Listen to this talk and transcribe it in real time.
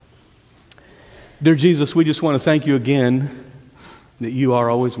Dear Jesus, we just want to thank you again that you are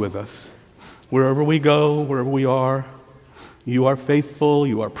always with us. Wherever we go, wherever we are, you are faithful,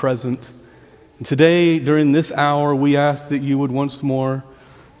 you are present. And today, during this hour, we ask that you would once more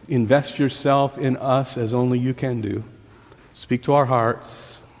invest yourself in us as only you can do. Speak to our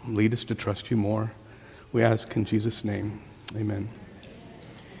hearts, lead us to trust you more. We ask in Jesus' name, amen.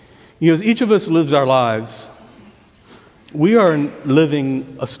 You know, as each of us lives our lives, we are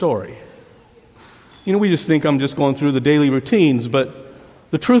living a story. You know, we just think I'm just going through the daily routines, but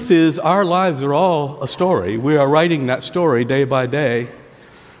the truth is our lives are all a story. We are writing that story day by day,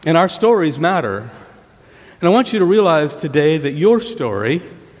 and our stories matter. And I want you to realize today that your story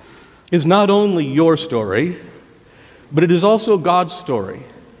is not only your story, but it is also God's story.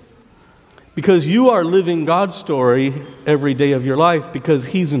 Because you are living God's story every day of your life because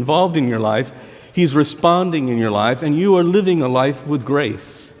He's involved in your life, He's responding in your life, and you are living a life with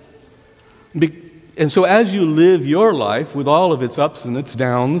grace. And so as you live your life with all of its ups and its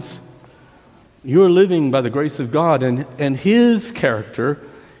downs, you're living by the grace of God, and His character,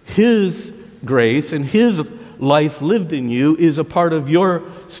 His grace, and His life lived in you is a part of your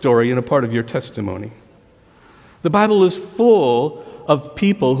story and a part of your testimony. The Bible is full of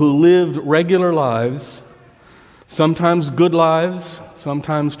people who lived regular lives, sometimes good lives,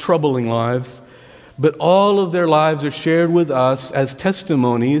 sometimes troubling lives, but all of their lives are shared with us as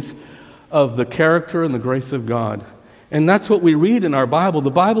testimonies of the character and the grace of God. And that's what we read in our Bible.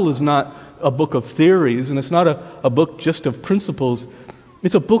 The Bible is not a book of theories, and it's not a book just of principles.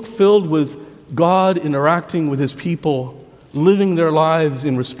 It's a book filled with God interacting with His people, living their lives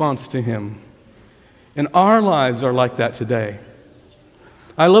in response to Him. And our lives are like that today.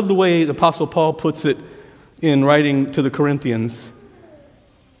 I love the way the Apostle Paul puts it in writing to the Corinthians.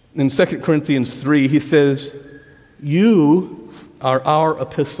 In 2 Corinthians 3, he says, "You are our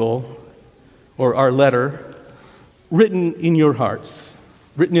epistle," or our letter, written in our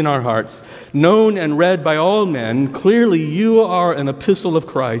hearts, known and read by all men. Clearly you are an epistle of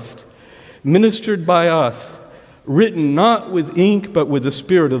Christ, ministered by us, written not with ink but with the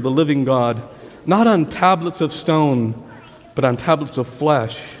Spirit of the living God, not on tablets of stone, but on tablets of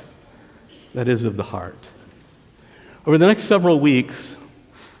flesh, that is of the heart. Over the next several weeks,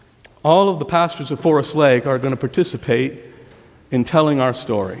 all of the pastors of Forest Lake are going to participate in telling our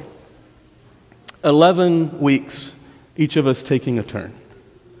story. 11 weeks, each of us taking a turn.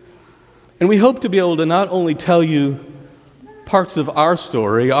 And we hope to be able to not only tell you parts of our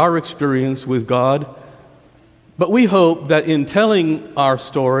story, our experience with God, but we hope that in telling our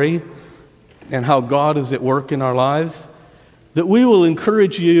story and how God is at work in our lives, that we will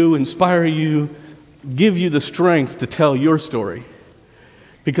encourage you, inspire you, give you the strength to tell your story.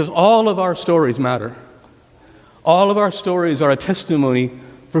 Because all of our stories matter. All of our stories are a testimony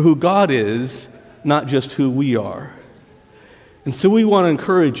for who God is, not just who we are. And so we want to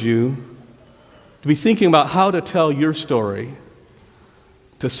encourage you to be thinking about how to tell your story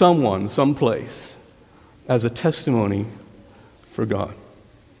to someone, someplace, as a testimony for God.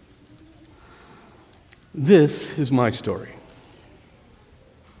 This is my story.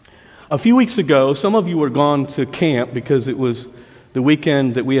 A few weeks ago, some of you were gone to camp because it was the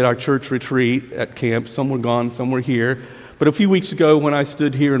weekend that we had our church retreat at camp. Some were gone, some were here. But a few weeks ago, when I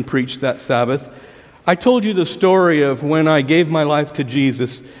stood here and preached that Sabbath, I told you the story of when I gave my life to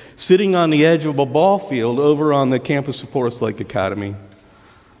Jesus, sitting on the edge of a ball field over on the campus of Forest Lake Academy.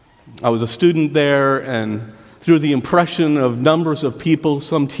 I was a student there, and through the impression of numbers of people,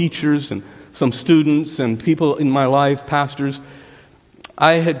 some teachers and some students and people in my life, pastors,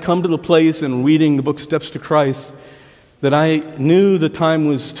 I had come to the place in reading the book Steps to Christ that I knew the time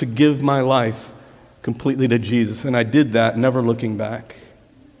was to give my life completely to Jesus, and I did that, never looking back.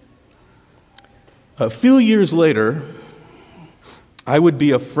 A few years later, I would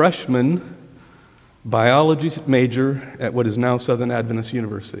be a freshman biology major at what is now Southern Adventist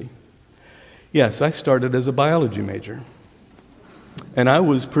University. Yes, I started as a biology major, and I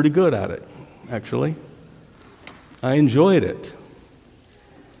was pretty good at it, actually. I enjoyed it.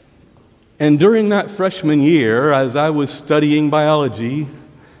 And during that freshman year, as I was studying biology,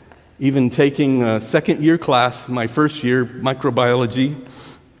 even taking a second-year class, my first year, microbiology,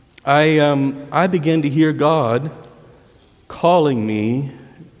 I began to hear God calling me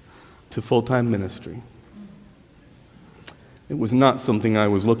to full-time ministry. It was not something I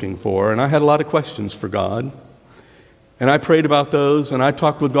was looking for, and I had a lot of questions for God. And I prayed about those, and I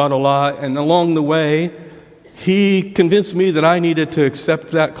talked with God a lot, and along the way, He convinced me that I needed to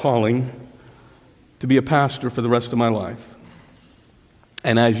accept that calling to be a pastor for the rest of my life.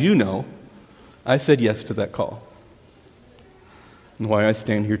 And as you know, I said yes to that call. And why I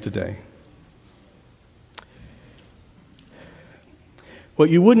stand here today. What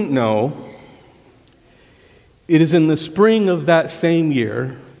you wouldn't know, it is in the spring of that same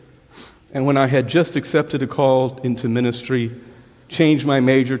year, and when I had just accepted a call into ministry, changed my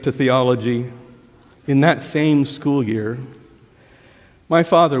major to theology, in that same school year, my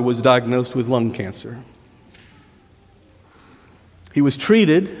father was diagnosed with lung cancer. He was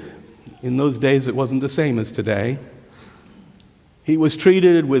treated. In those days, it wasn't the same as today. He was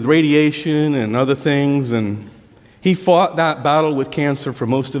treated with radiation and other things, and he fought that battle with cancer for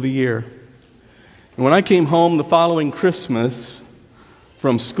most of a year. And when I came home the following Christmas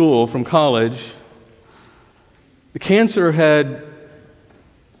from school, from college, the cancer had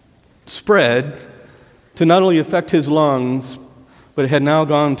spread to not only affect his lungs, but it had now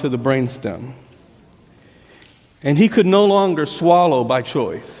gone to the brainstem. And he could no longer swallow by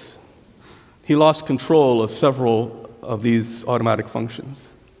choice. He lost control of several of these automatic functions.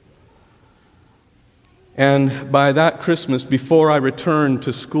 And by that Christmas, before I returned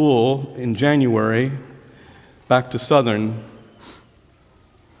to school in January, back to Southern,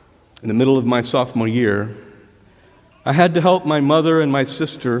 in the middle of my sophomore year, I had to help my mother and my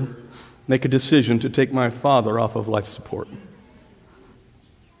sister make a decision to take my father off of life support.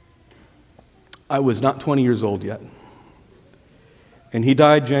 I was not 20 years old yet, and he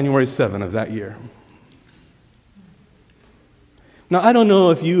died January 7 of that year. Now, I don't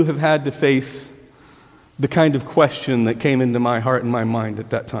know if you have had to face the kind of question that came into my heart and my mind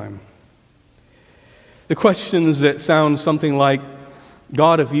at that time. The questions that sound something like,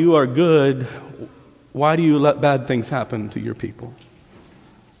 God, if you are good, why do you let bad things happen to your people?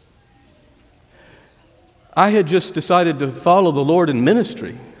 I had just decided to follow the Lord in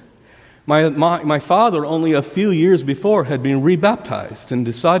ministry. My father, only a few years before, had been rebaptized and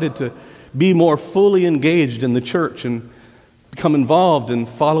decided to be more fully engaged in the church and become involved in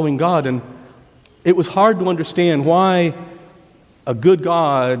following God. And it was hard to understand why a good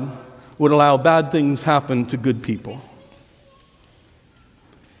God would allow bad things happen to good people.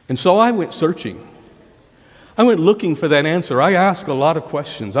 And so I went searching. I went looking for that answer. I asked a lot of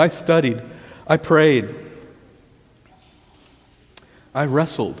questions. I studied. I prayed. I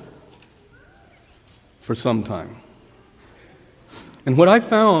wrestled for some time. And what I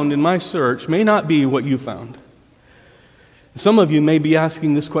found in my search may not be what you found. Some of you may be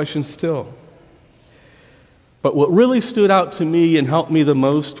asking this question still. But what really stood out to me and helped me the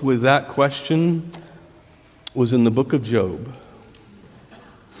most with that question was in the book of Job.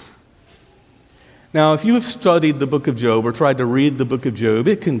 Now, if you have studied the book of Job or tried to read the book of Job,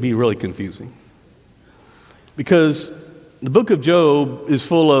 it can be really confusing. Because the book of Job is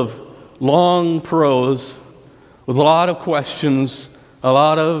full of long prose with a lot of questions, a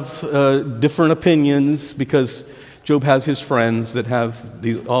lot of different opinions, because Job has his friends that have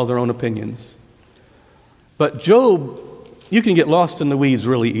all their own opinions. But Job, you can get lost in the weeds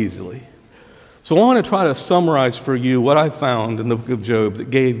really easily. So I want to try to summarize for you what I found in the book of Job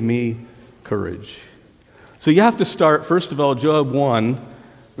that gave me courage. So you have to start, first of all, Job 1,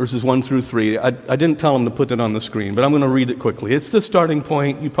 verses 1 through 3. I didn't tell him to put it on the screen, but I'm going to read it quickly. It's the starting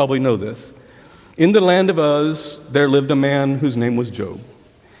point. You probably know this. In the land of Uz, there lived a man whose name was Job.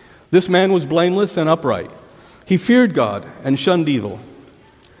 This man was blameless and upright. He feared God and shunned evil.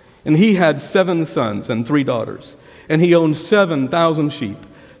 And he had 7 sons and 3 daughters. And he owned 7,000 sheep,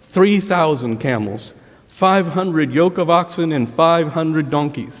 3,000 camels, 500 yoke of oxen, and 500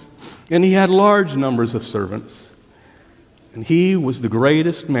 donkeys. And he had large numbers of servants. And he was the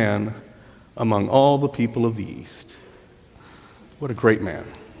greatest man among all the people of the East. What a great man.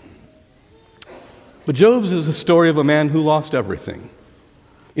 But Job's is a story of a man who lost everything.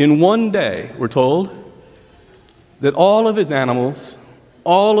 In one day, we're told, that all of his animals,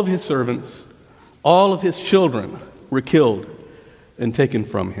 all of his servants, all of his children were killed and taken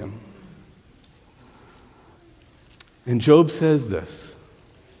from him. And Job says this,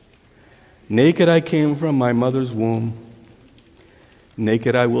 naked I came from my mother's womb,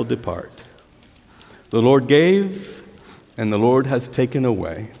 naked I will depart. The Lord gave, and the Lord has taken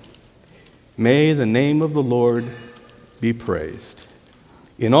away. May the name of the Lord be praised.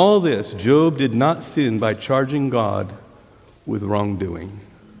 In all this, Job did not sin by charging God with wrongdoing.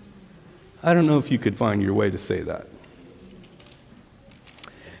 I don't know if you could find your way to say that.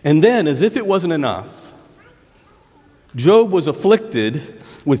 And then, as if it wasn't enough, Job was afflicted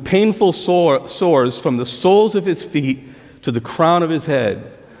with painful sores from the soles of his feet to the crown of his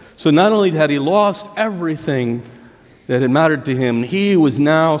head. So not only had he lost everything that had mattered to him, he was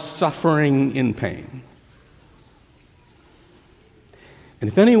now suffering in pain. And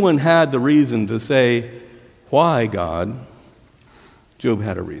if anyone had the reason to say, why, God? Job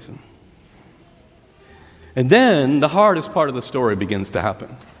had a reason. And then the hardest part of the story begins to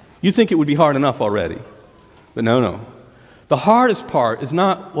happen. You think it would be hard enough already, but no. The hardest part is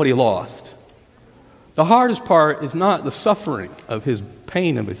not what he lost. The hardest part is not the suffering of his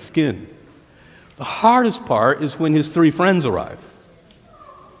pain of his skin. The hardest part is when his 3 friends arrive.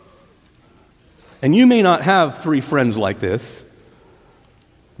 And you may not have 3 friends like this,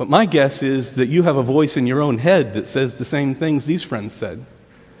 but my guess is that you have a voice in your own head that says the same things these friends said.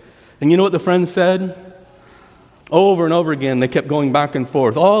 And you know what the friends said? Over and over again, they kept going back and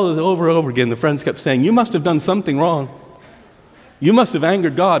forth. Over and over again, the friends kept saying, you must have done something wrong. You must have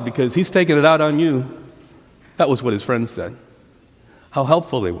angered God because he's taken it out on you. That was what his friends said. How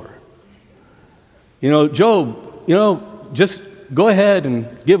helpful they were. Job, just go ahead and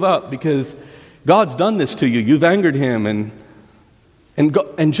give up because God's done this to you. You've angered him.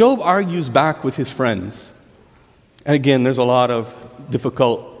 And Job argues back with his friends. And again, there's a lot of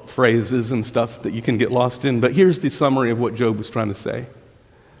difficult phrases and stuff that you can get lost in. But here's the summary of what Job was trying to say.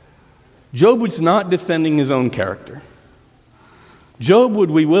 Job was not defending his own character. Job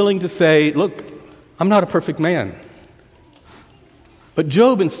would be willing to say, look, I'm not a perfect man. But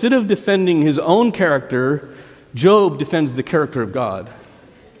Job, instead of defending his own character, Job defends the character of God.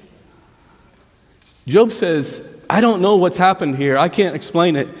 Job says, I don't know what's happened here. I can't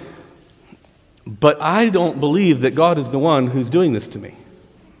explain it. But I don't believe that God is the one who's doing this to me.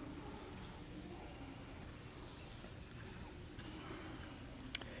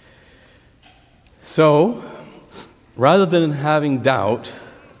 So, rather than having doubt,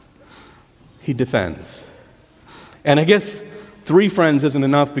 he defends. And I guess 3 friends isn't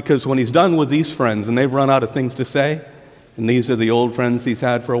enough because when he's done with these friends and they've run out of things to say, and these are the old friends he's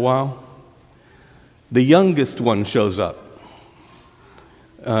had for a while, the youngest one shows up.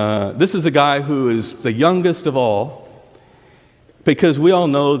 This is a guy who is the youngest of all because we all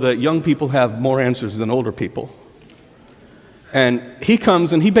know that young people have more answers than older people. And he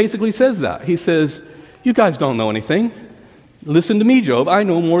comes and he basically says that. He says, you guys don't know anything. Listen to me, Job. I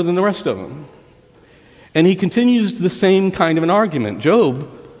know more than the rest of them. And he continues the same kind of an argument. Job,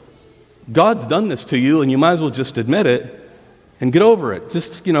 God's done this to you, and you might as well just admit it and get over it.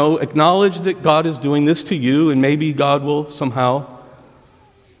 Just, acknowledge that God is doing this to you, and maybe God will somehow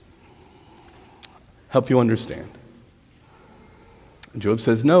help you understand. And Job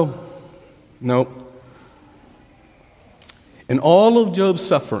says, no. In all of Job's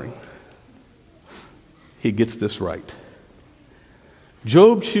suffering, he gets this right.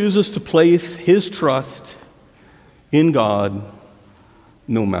 Job chooses to place his trust in God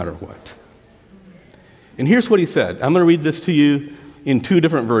no matter what. And here's what he said. I'm going to read this to you in 2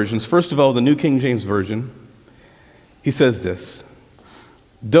 different versions. First of all, the New King James Version. He says this,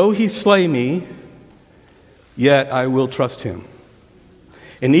 though he slay me, yet I will trust him.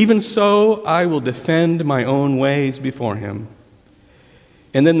 And even so, I will defend my own ways before him.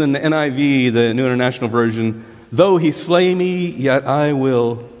 And then in the NIV, the New International Version, though he slay me, yet I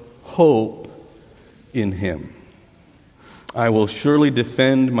will hope in him. I will surely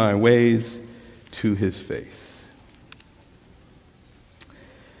defend my ways to his face.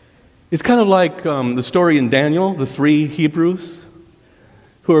 It's kind of like the story in Daniel, the 3 Hebrews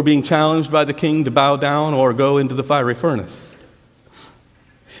who are being challenged by the king to bow down or go into the fiery furnace.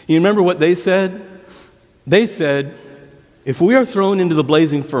 You remember what they said? They said, if we are thrown into the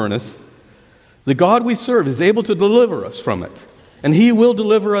blazing furnace, the God we serve is able to deliver us from it, and he will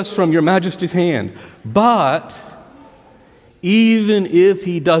deliver us from your majesty's hand. But even if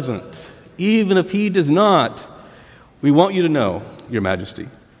he doesn't, even if he does not, we want you to know, your majesty,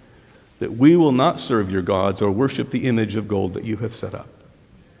 that we will not serve your gods or worship the image of gold that you have set up.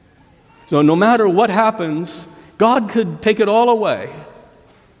 So no matter what happens, God could take it all away.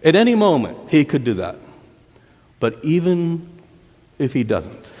 At any moment, he could do that. But even if he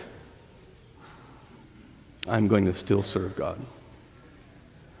doesn't, I'm going to still serve God.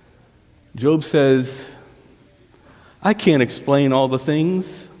 Job says, I can't explain all the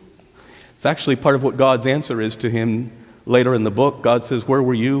things. It's actually part of what God's answer is to him later in the book. God says, where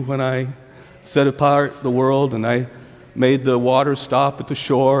were you when I set apart the world and I made the water stop at the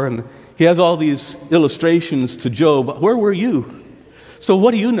shore? And he has all these illustrations to Job. Where were you? So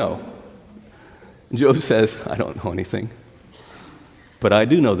what do you know? And Job says, I don't know anything. But I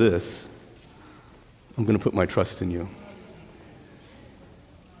do know this. I'm going to put my trust in you.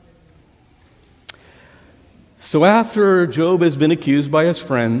 So after Job has been accused by his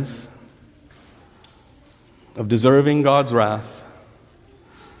friends of deserving God's wrath,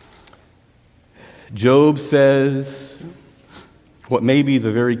 Job says what may be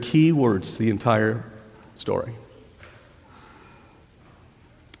the very key words to the entire story.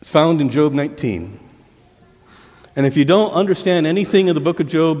 It's found in Job 19. And if you don't understand anything in the book of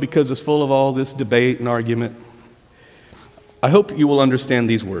Job because it's full of all this debate and argument, I hope you will understand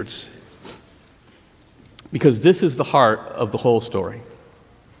these words, because this is the heart of the whole story.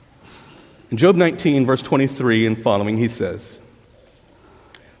 In Job 19, verse 23 and following, he says,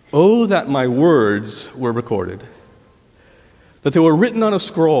 "Oh, that my words were recorded, that they were written on a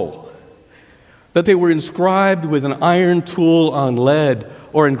scroll, that they were inscribed with an iron tool on lead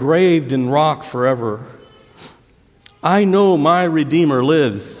or engraved in rock forever. I know my Redeemer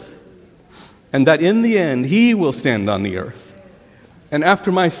lives, and that in the end he will stand on the earth. And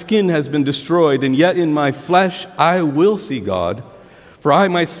after my skin has been destroyed, and yet in my flesh I will see God, for I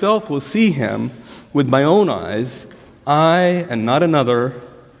myself will see him with my own eyes, I and not another.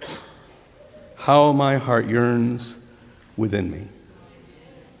 How my heart yearns within me."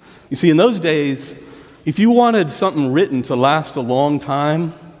 You see, in those days, if you wanted something written to last a long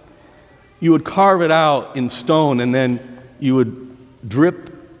time, you would carve it out in stone, and then you would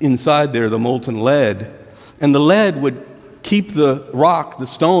drip inside there the molten lead, and the lead would keep the rock, the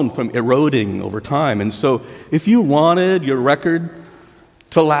stone, from eroding over time. And so if you wanted your record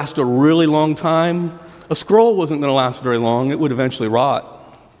to last a really long time, a scroll wasn't going to last very long. It would eventually rot.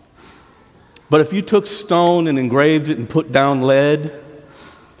 But if you took stone and engraved it and put down lead,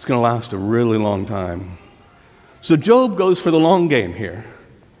 it's going to last a really long time. So Job goes for the long game here.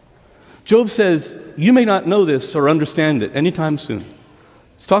 Job says, you may not know this or understand it anytime soon.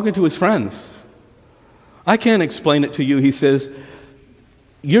 He's talking to his friends. I can't explain it to you, he says.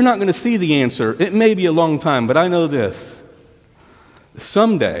 You're not going to see the answer. It may be a long time, but I know this.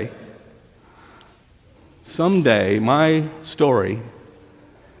 Someday, my story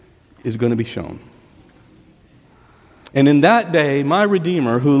is going to be shown. And in that day, my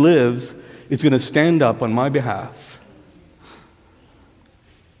Redeemer who lives is going to stand up on my behalf.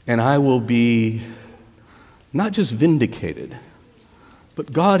 And I will be not just vindicated,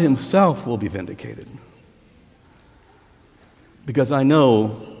 but God himself will be vindicated. Because I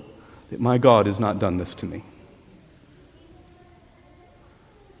know that my God has not done this to me.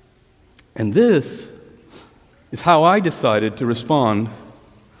 And this is how I decided to respond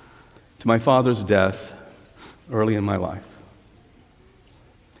to my father's death early in my life.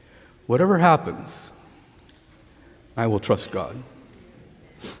 Whatever happens, I will trust God.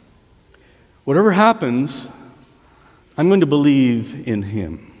 Whatever happens, I'm going to believe in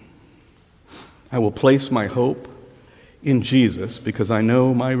him. I will place my hope in Jesus because I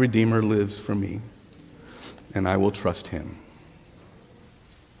know my Redeemer lives for me, and I will trust him.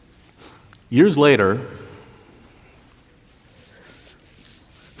 Years later,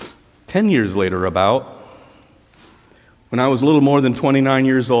 10 years later about, when I was a little more than 29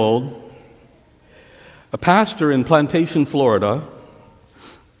 years old, a pastor in Plantation, Florida,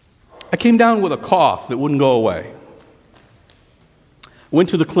 I came down with a cough that wouldn't go away. I went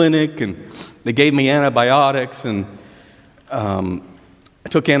to the clinic and they gave me antibiotics, and I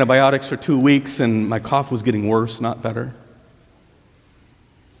took antibiotics for 2 weeks, and my cough was getting worse, not better.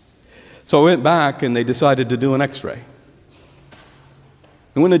 So I went back and they decided to do an x-ray.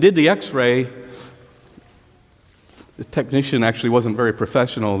 And when they did the x-ray, the technician actually wasn't very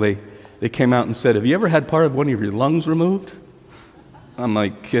professional. They came out and said, "Have you ever had part of one of your lungs removed?" I'm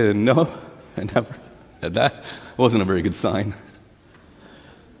like, no, I never had that. It wasn't a very good sign.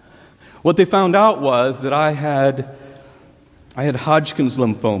 What they found out was that I had Hodgkin's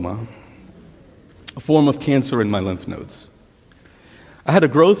lymphoma, a form of cancer in my lymph nodes. I had a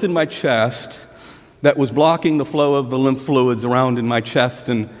growth in my chest that was blocking the flow of the lymph fluids around in my chest,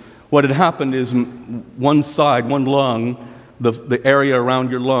 and what had happened is one side, one lung, the area around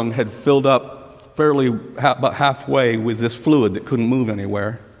your lung had filled up about halfway with this fluid that couldn't move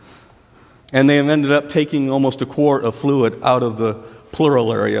anywhere. And they ended up taking almost a quart of fluid out of the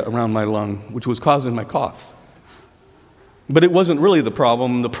pleural area around my lung, which was causing my coughs. But it wasn't really the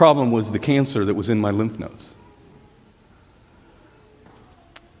problem. The problem was the cancer that was in my lymph nodes.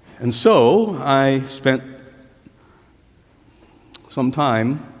 And so I spent some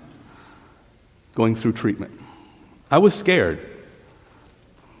time going through treatment. I was scared.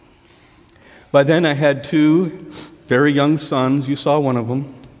 By then I had 2 very young sons. You saw one of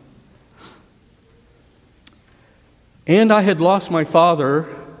them. And I had lost my father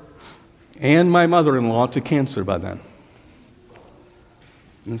and my mother-in-law to cancer by then.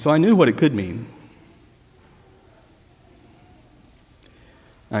 And so I knew what it could mean.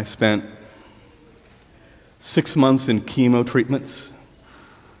 I spent 6 months in chemo treatments.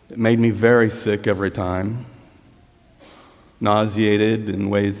 It made me very sick every time, nauseated in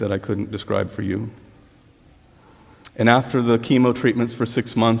ways that I couldn't describe for you. And after the chemo treatments for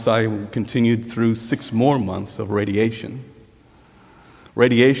 6 months, I continued through 6 more months of radiation.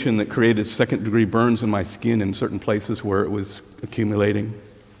 Radiation that created second-degree burns in my skin in certain places where it was accumulating.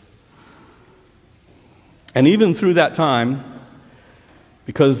 And even through that time,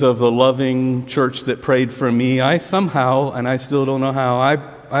 because of the loving church that prayed for me, I somehow, and I still don't know how,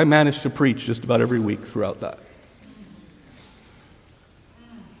 I managed to preach just about every week throughout that.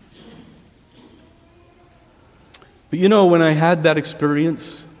 But you know, when I had that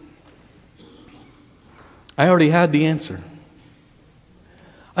experience, I already had the answer.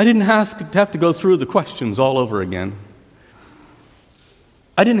 I didn't have to go through the questions all over again.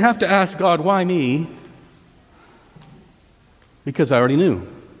 I didn't have to ask God, why me? Because I already knew.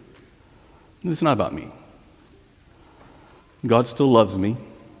 It's not about me. God still loves me,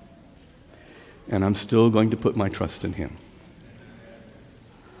 and I'm still going to put my trust in Him.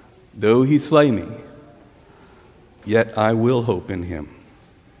 Though He slay me, yet I will hope in Him.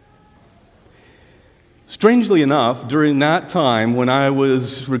 Strangely enough, during that time when I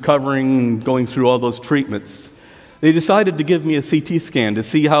was recovering, going through all those treatments, they decided to give me a CT scan to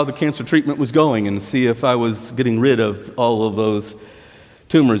see how the cancer treatment was going and see if I was getting rid of all of those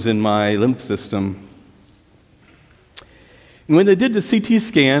tumors in my lymph system. And when they did the CT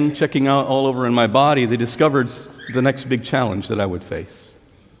scan, checking out all over in my body, they discovered the next big challenge that I would face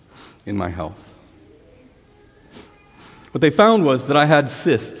in my health. What they found was that I had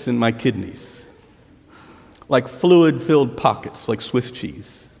cysts in my kidneys, like fluid-filled pockets, like Swiss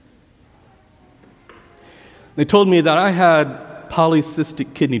cheese. They told me that I had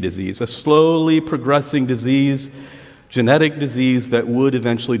polycystic kidney disease, a slowly progressing disease, genetic disease that would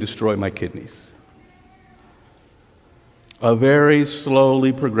eventually destroy my kidneys. A very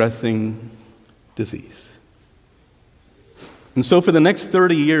slowly progressing disease. And so for the next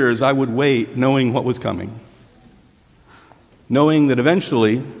 30 years, I would wait knowing what was coming, knowing that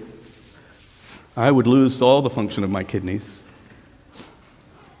eventually I would lose all the function of my kidneys,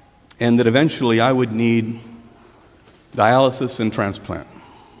 and that eventually I would need dialysis and transplant.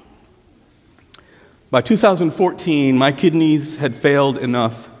 By 2014, my kidneys had failed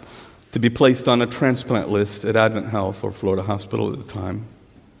enough to be placed on a transplant list at Advent Health or Florida Hospital at the time.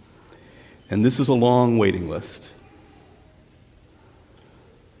 And this is a long waiting list.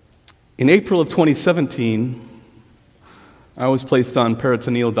 In April of 2017, I was placed on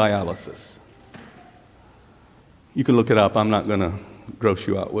peritoneal dialysis. You can look it up. I'm not going to gross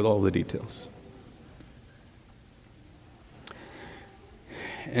you out with all the details.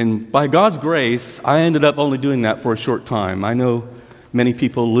 And by God's grace, I ended up only doing that for a short time. I know many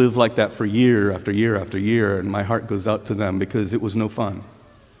people live like that for year after year after year, and my heart goes out to them because it was no fun.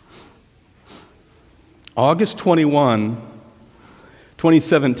 August 21,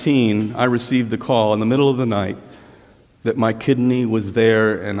 2017, I received the call in the middle of the night that my kidney was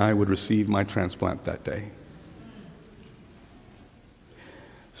there and I would receive my transplant that day.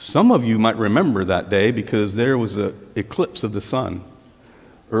 Some of you might remember that day because there was an eclipse of the sun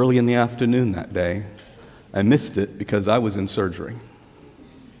early in the afternoon that day. I missed it because I was in surgery.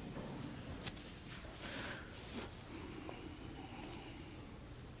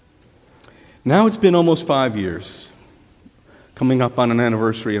 Now it's been almost 5 years, coming up on an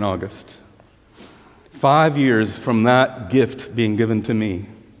anniversary in August. 5 years from that gift being given to me.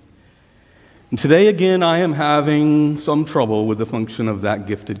 And today again, I am having some trouble with the function of that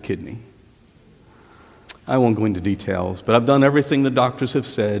gifted kidney. I won't go into details, but I've done everything the doctors have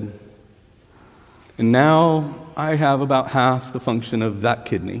said. And now I have about half the function of that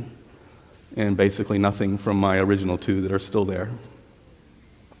kidney and basically nothing from my original 2 that are still there.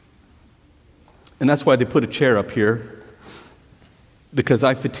 And that's why they put a chair up here, because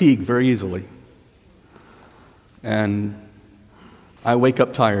I fatigue very easily. And I wake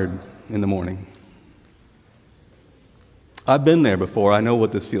up tired in the morning. I've been there before. I know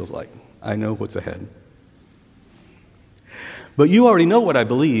what this feels like. I know what's ahead. But you already know what I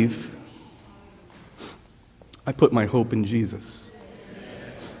believe. I put my hope in Jesus.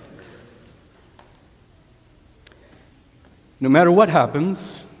 No matter what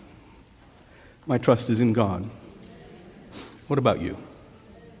happens, my trust is in God. What about you?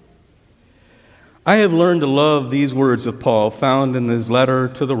 I have learned to love these words of Paul found in his letter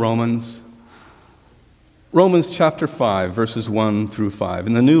to the Romans. Romans chapter 5, verses 1 through 5.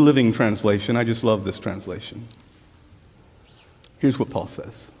 In the New Living Translation, I just love this translation. Here's what Paul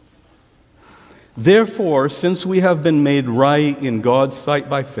says. Therefore, since we have been made right in God's sight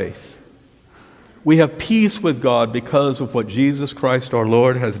by faith, we have peace with God because of what Jesus Christ our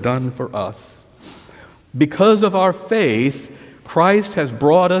Lord has done for us. Because of our faith, Christ has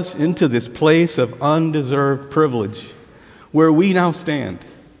brought us into this place of undeserved privilege where we now stand.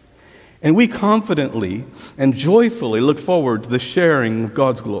 And we confidently and joyfully look forward to the sharing of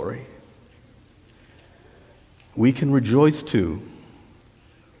God's glory. We can rejoice too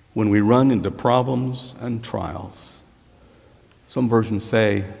when we run into problems and trials. Some versions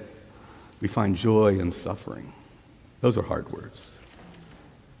say we find joy in suffering. Those are hard words.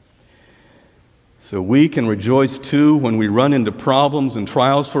 So we can rejoice too when we run into problems and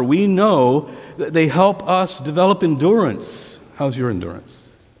trials, for we know that they help us develop endurance. How's your endurance?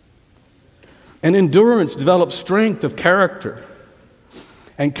 And endurance develops strength of character.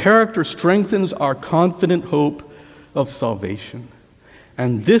 And character strengthens our confident hope of salvation.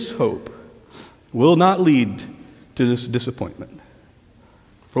 And this hope will not lead to this disappointment.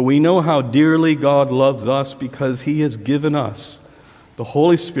 For we know how dearly God loves us because He has given us the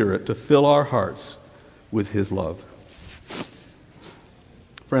Holy Spirit to fill our hearts with His love.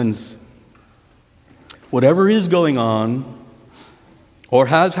 Friends, whatever is going on or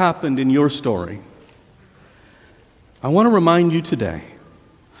has happened in your story, I want to remind you today,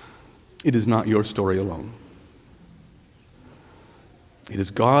 it is not your story alone. It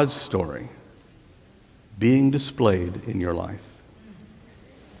is God's story being displayed in your life.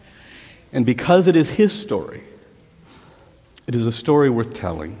 And because it is His story, it is a story worth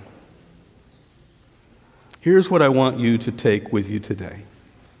telling. Here's what I want you to take with you today.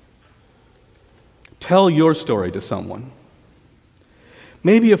 Tell your story to someone.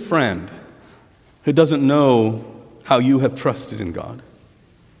 Maybe a friend who doesn't know how you have trusted in God.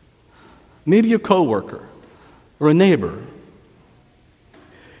 Maybe a coworker or a neighbor.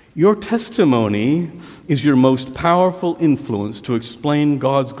 Your testimony is your most powerful influence to explain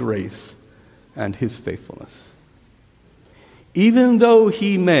God's grace and His faithfulness. Even though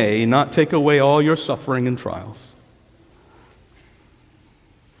He may not take away all your suffering and trials,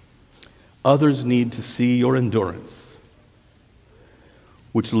 others need to see your endurance,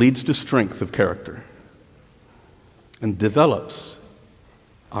 which leads to strength of character and develops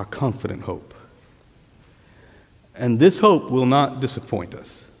our confident hope. And this hope will not disappoint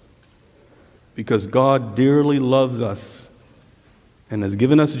us because God dearly loves us and has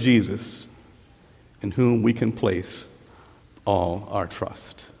given us Jesus, in whom we can place all our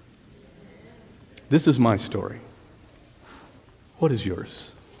trust. This is my story. What is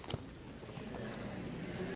yours?